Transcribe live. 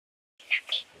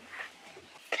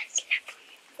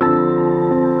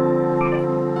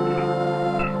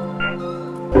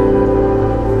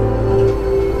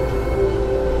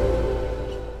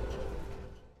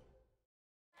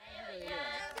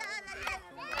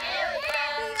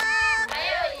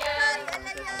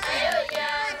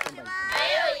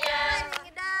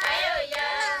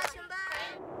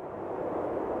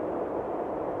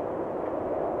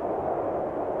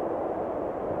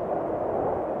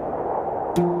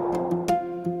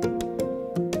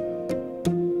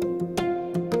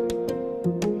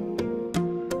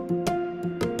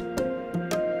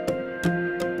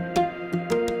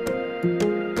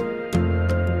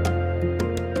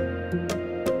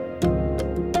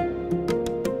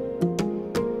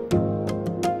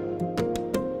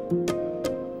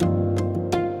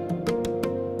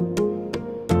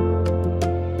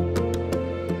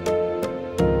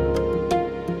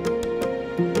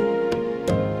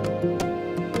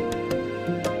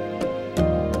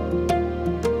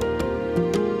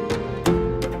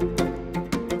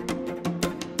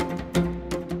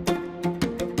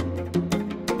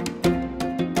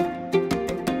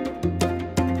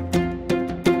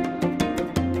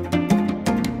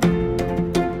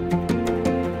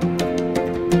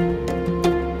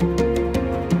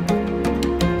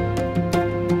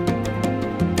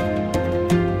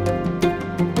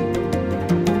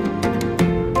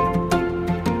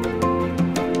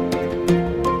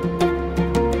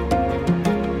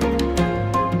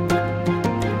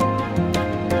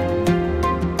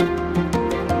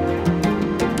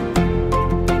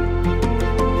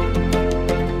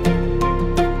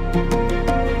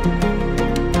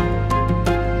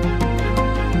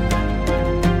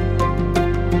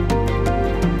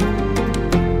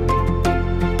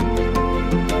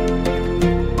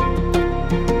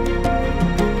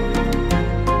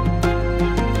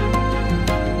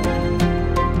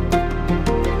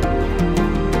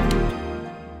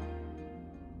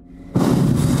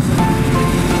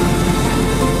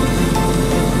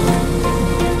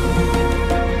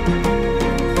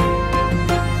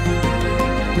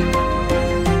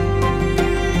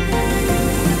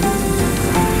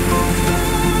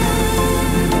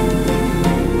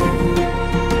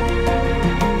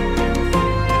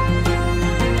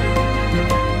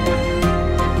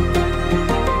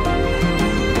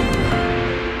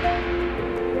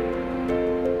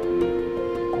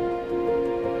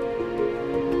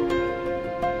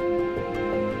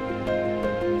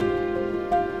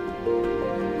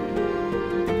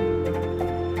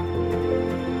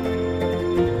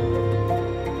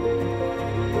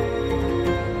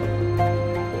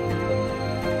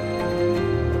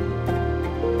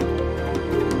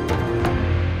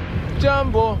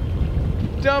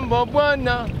Jambo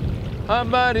bwana,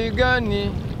 habari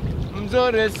gani?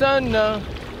 Mzuri sana.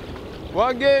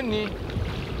 Wageni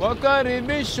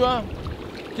wakaribishwa,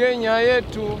 Kenya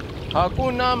yetu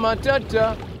hakuna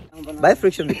matata. By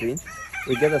friction between,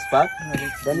 we get a spark,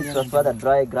 then you transfer the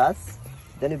dry grass,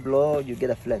 then you blow, you get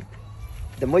a flame.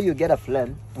 The more you get a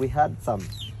flame, we had some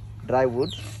dry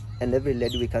wood, and every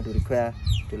lady we can require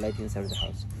to light inside the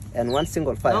house. And one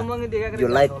single fire, you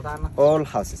light all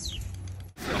houses.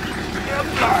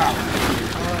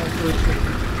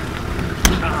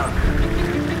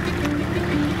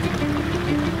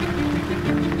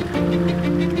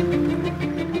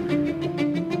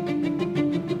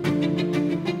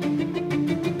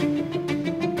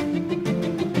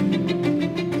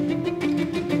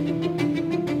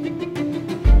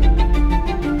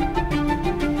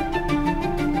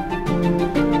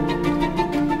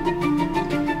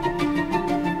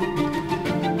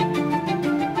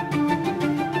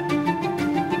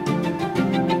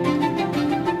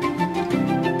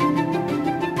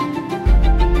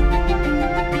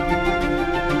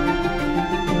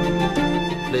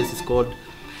 Called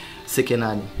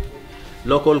Sekenani,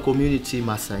 local community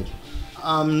Masai.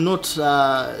 I'm not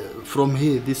from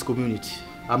here, this community.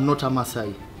 I'm not a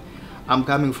Masai. I'm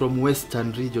coming from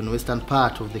western region, western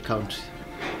part of the country,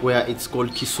 where it's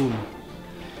called Kisumu.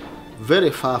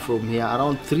 Very far from here,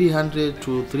 around 300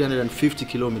 to 350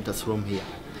 kilometers from here.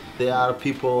 There are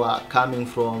people coming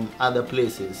from other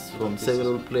places, from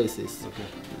several places.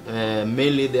 Okay.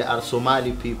 Mainly they are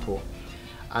Somali people,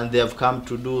 and they have come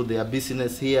to do their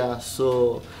business here,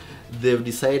 so they've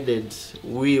decided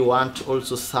we want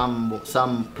also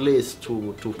some place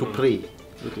to pray.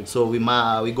 Okay. So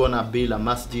we're gonna build a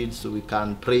masjid so we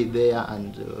can pray there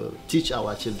and teach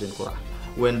our children Quran.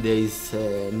 When there is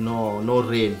no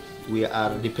rain, we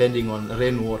are depending on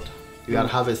rainwater. We are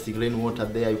harvesting rainwater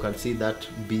there. You can see that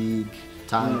big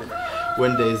tank.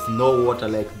 When there is no water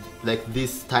like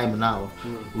this time now,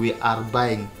 we are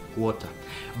buying water.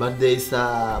 But there is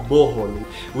a borehole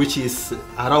which is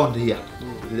around here,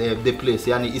 the place,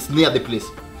 yani it's near the place,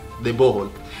 the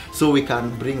borehole. So we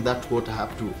can bring that water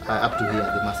up to here,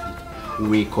 the masjid.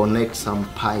 We connect some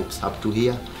pipes up to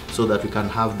here so that we can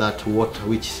have that water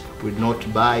which we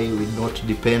not buy, we not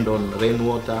depend on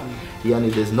rainwater.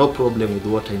 Yani there's no problem with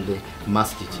water in the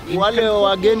masjid. Wale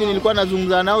wageni nilikuwa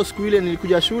nazungumza nao siku ile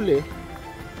nilikuja shule,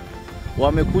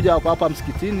 wamekuja hapa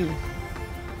msikitini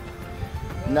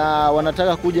na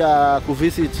wanataka kuja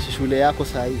kuvisit shule yako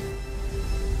saa hii.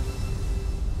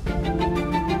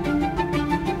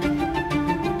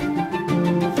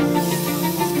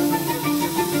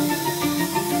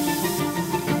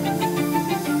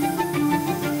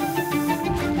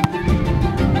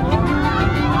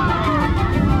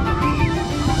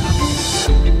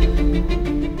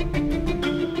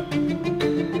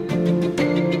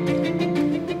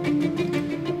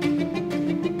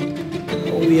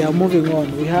 We are moving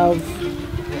on. We have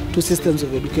two systems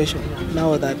of education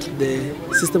now that the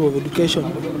system of education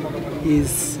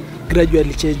is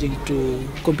gradually changing to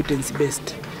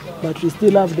competency-based. But we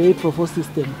still have the 844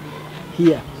 system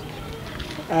here.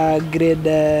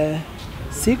 Grade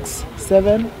 6,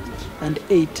 7, and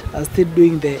 8 are still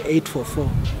doing the 844,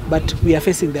 but we are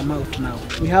facing them out now.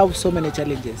 We have so many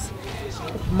challenges.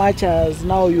 Much as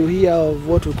now you hear of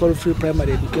what we call free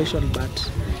primary education,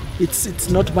 but it's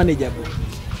not manageable.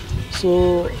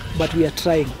 So, but we are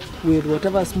trying with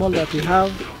whatever small that we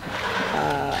have.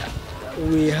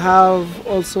 We have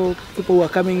also people who are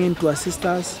coming in to assist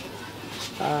us,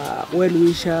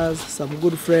 well-wishers, some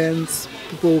good friends,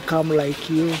 people who come like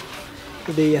you,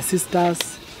 they assist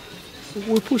us.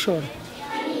 We push on.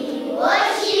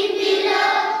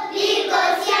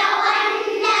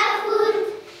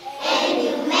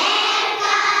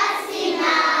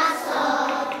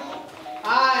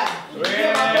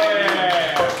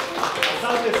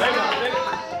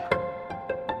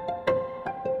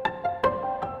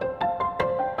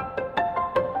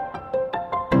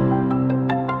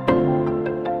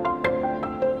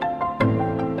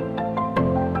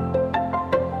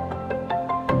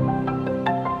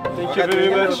 Thank you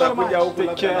very much.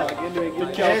 Take care.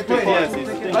 Take care of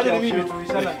people.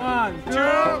 1,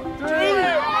 2,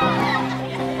 3.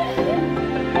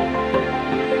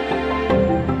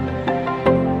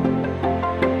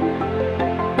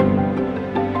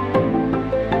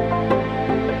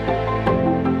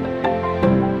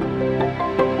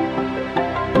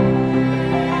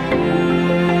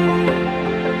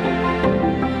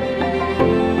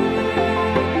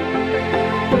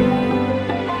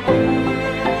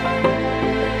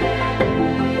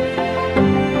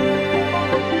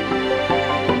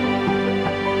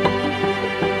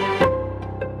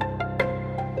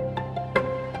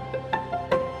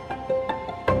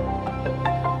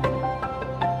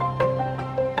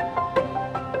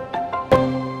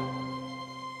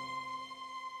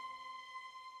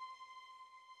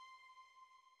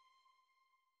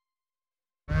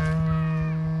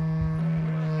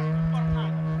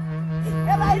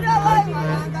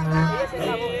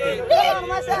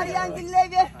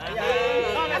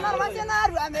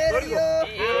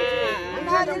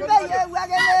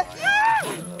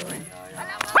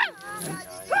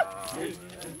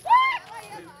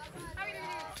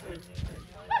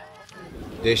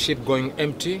 The ship going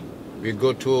empty, we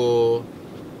go to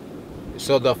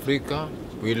South Africa,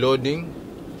 we loading,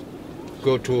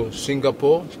 go to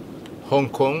Singapore, Hong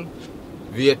Kong,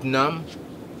 Vietnam.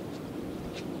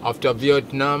 After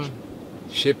Vietnam,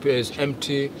 ship is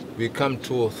empty, we come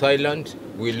to Thailand,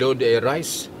 we load a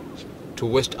rice to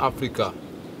West Africa,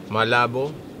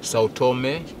 Malabo, Sao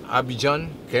Tome, Abidjan,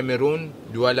 Cameroon,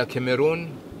 Douala,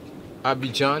 Cameroon,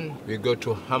 Abidjan, we go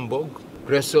to Hamburg,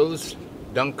 Brussels,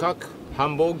 Dunkirk,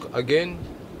 Hamburg again,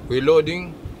 we're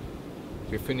loading,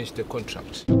 we finish the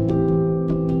contract.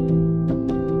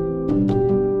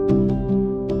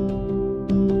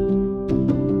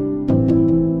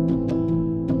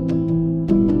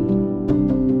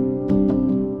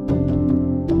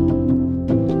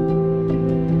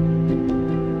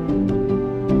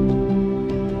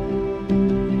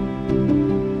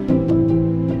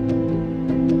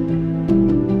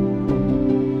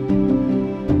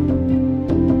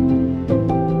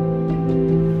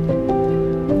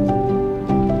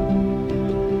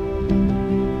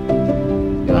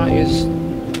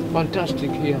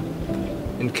 Fantastic here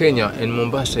in Kenya, and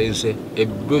Mombasa is a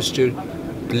boosted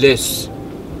place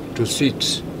to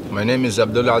sit. My name is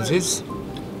Abdullah Aziz.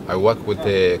 I work with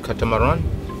the catamaran.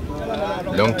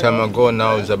 Long time ago,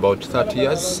 now it's about 30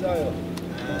 years.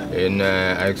 And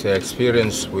I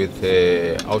experienced with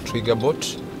the outrigger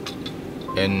boat,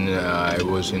 and I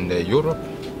was in the Europe.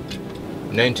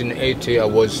 1980, I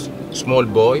was small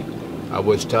boy. I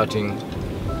was starting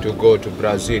to go to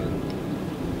Brazil.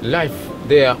 Life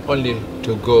there only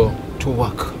to go to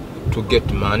work, to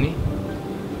get money.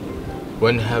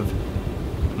 When have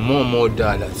more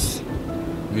dollars,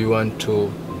 we want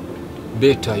to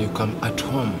better you come at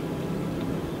home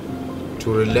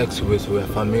to relax with your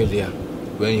family.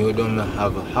 When you don't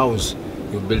have a house,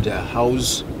 you build a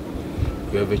house,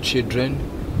 you have a children.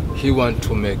 He want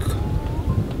to make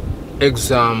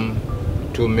exam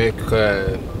to make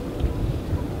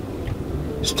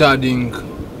studying.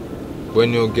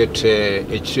 When you get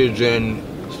a children,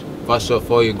 first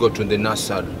of all you go to the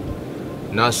nursery.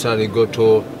 Nursery you go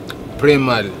to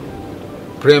primary.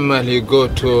 Primary you go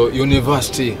to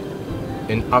university.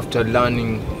 And after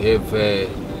learning, have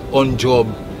own job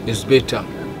is better.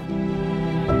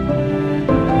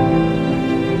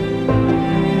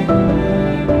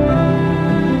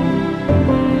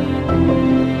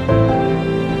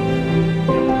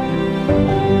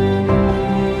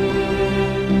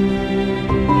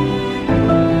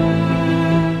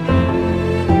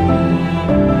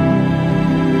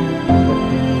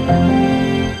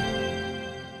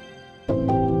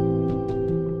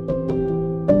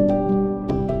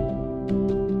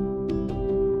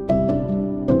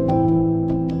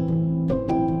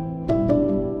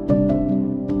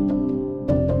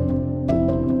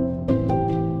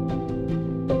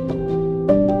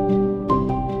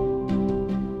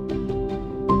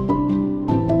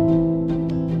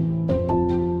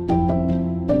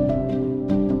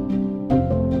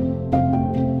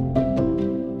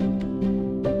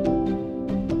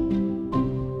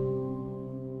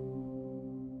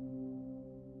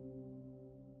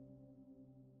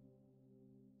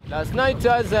 Last night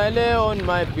as I lay on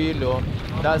my pillow,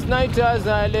 last night as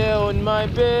I lay on my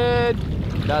bed,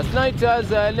 last night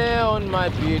as I lay on my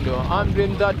pillow, I'm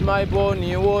dreamed that my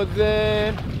Bonnie was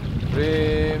there.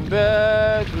 Bring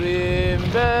back,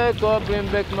 oh bring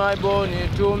back my Bonnie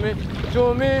to me,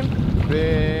 to me.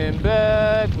 Bring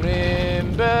back,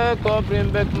 oh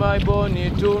bring back my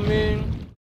Bonnie to me.